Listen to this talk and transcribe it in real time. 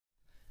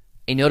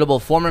A notable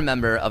former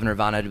member of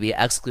Nirvana to be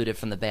excluded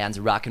from the band's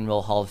Rock and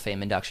Roll Hall of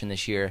Fame induction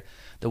this year.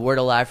 The Word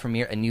Alive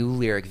premiere a new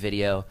lyric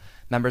video.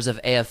 Members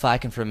of AFI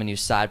confirm a new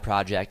side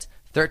project.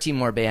 13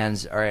 more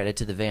bands are added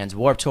to the Vans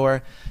Warped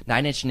Tour.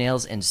 Nine Inch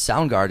Nails and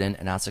Soundgarden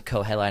announce a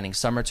co-headlining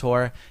summer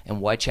tour. And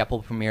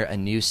Whitechapel premiere a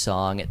new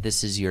song.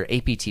 This is your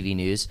APTV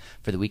news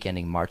for the week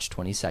ending March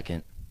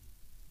 22nd.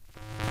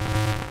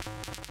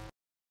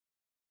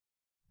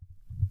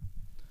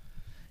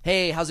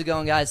 Hey, how's it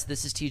going, guys?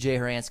 This is TJ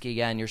Horansky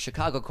again, your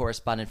Chicago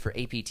correspondent for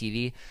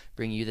APTV,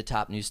 bringing you the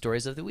top news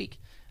stories of the week.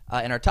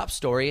 In our top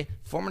story,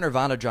 former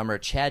Nirvana drummer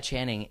Chad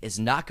Channing is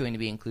not going to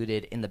be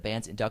included in the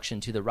band's induction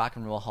to the Rock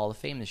and Roll Hall of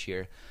Fame this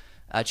year.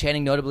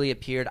 Channing notably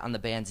appeared on the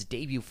band's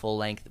debut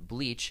full-length,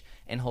 Bleach,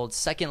 and holds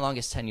second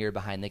longest tenure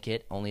behind the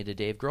kit, only to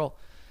Dave Grohl.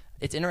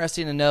 It's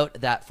interesting to note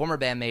that former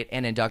bandmate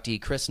and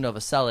inductee Chris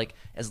Novoselic,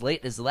 as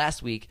late as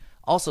last week,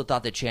 also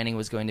thought that Channing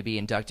was going to be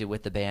inducted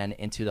with the band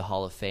into the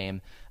Hall of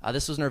Fame.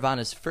 This was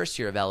Nirvana's first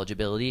year of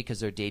eligibility because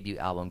their debut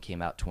album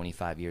came out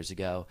 25 years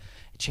ago.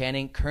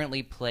 Channing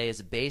currently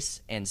plays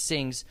bass and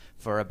sings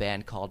for a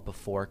band called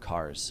Before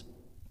Cars.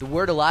 The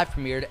Word Alive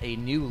premiered a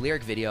new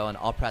lyric video on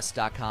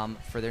allpress.com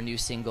for their new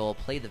single,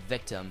 Play the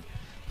Victim.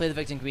 Play the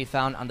Victim can be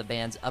found on the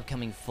band's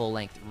upcoming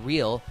full-length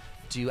reel,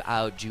 due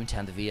out June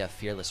 10th via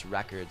Fearless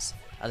Records.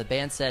 The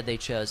band said they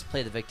chose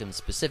Play the Victim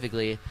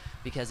specifically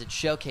because it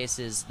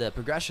showcases the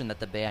progression that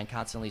the band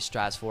constantly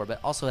strives for, but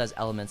also has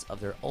elements of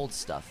their old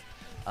stuff.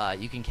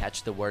 You can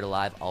catch The Word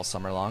Alive all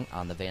summer long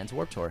on the Vans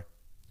Warped Tour.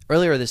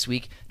 Earlier this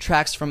week,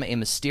 tracks from a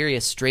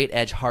mysterious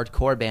straight-edge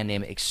hardcore band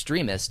named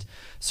Extremist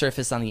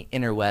surfaced on the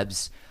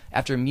interwebs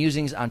after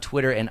musings on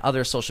Twitter and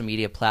other social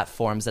media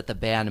platforms that the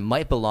band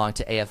might belong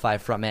to AFI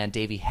frontman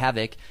Davey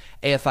Havok.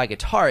 AFI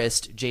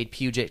guitarist Jade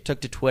Puget took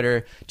to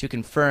Twitter to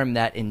confirm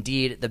that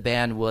indeed the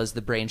band was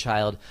the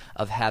brainchild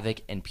of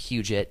Havok and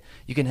Puget.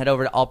 You can head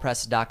over to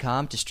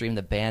allpress.com to stream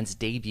the band's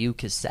debut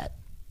cassette.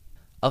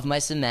 Of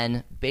Mice and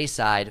Men,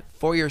 Bayside,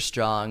 4 Year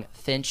Strong,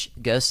 Finch,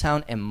 Ghost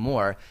Town, and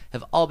more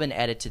have all been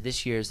added to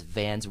this year's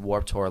Vans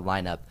Warped Tour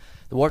lineup.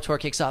 The Warped Tour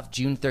kicks off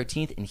June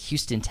 13th in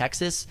Houston,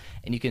 Texas,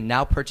 and you can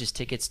now purchase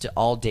tickets to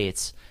all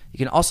dates. You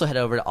can also head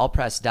over to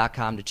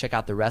allpress.com to check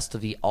out the rest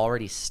of the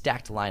already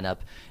stacked lineup,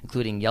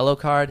 including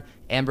Yellowcard,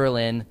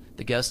 Amberlin,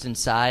 The Ghost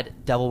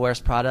Inside, Devil Wears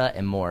Prada,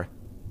 and more.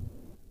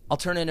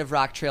 Alternative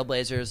rock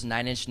trailblazers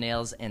Nine Inch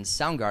Nails and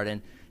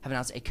Soundgarden have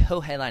announced a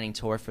co-headlining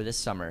tour for this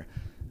summer.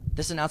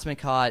 This announcement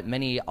caught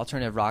many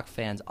alternative rock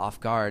fans off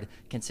guard,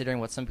 considering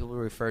what some people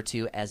refer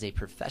to as a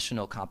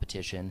professional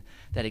competition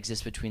that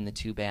exists between the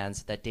two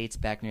bands that dates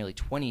back nearly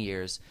 20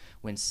 years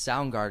when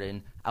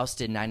Soundgarden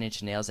ousted Nine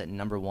Inch Nails at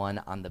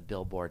 #1 on the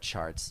Billboard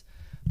charts.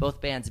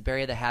 Both bands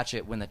bury the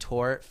hatchet when the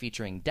tour,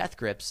 featuring Death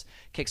Grips,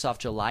 kicks off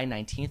July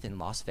 19th in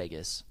Las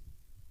Vegas.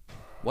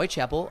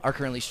 Whitechapel are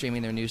currently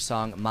streaming their new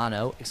song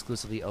Mono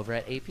exclusively over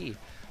at AP.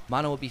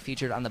 Mono will be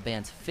featured on the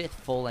band's 5th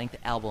full-length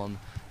album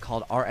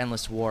called Our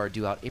Endless War,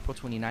 due out April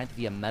 29th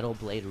via Metal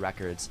Blade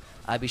Records.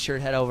 Be sure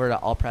to head over to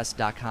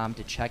allpress.com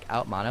to check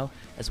out Mono,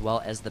 as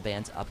well as the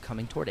band's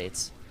upcoming tour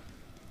dates.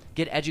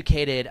 Get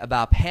educated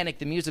about Panic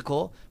the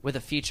Musical with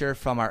a feature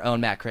from our own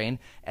Matt Crane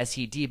as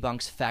he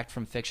debunks fact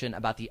from fiction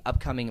about the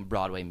upcoming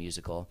Broadway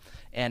musical.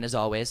 And as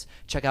always,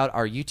 check out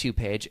our YouTube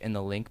page in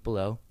the link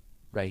below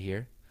right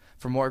here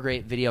for more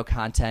great video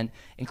content,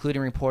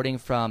 including reporting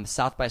from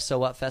South by So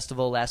What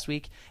Festival last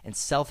week and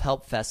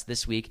Self-Help Fest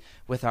this week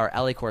with our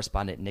LA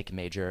correspondent, Nick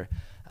Major.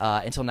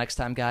 Until next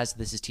time, guys,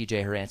 this is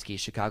TJ Horansky,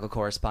 Chicago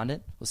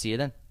correspondent. We'll see you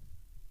then.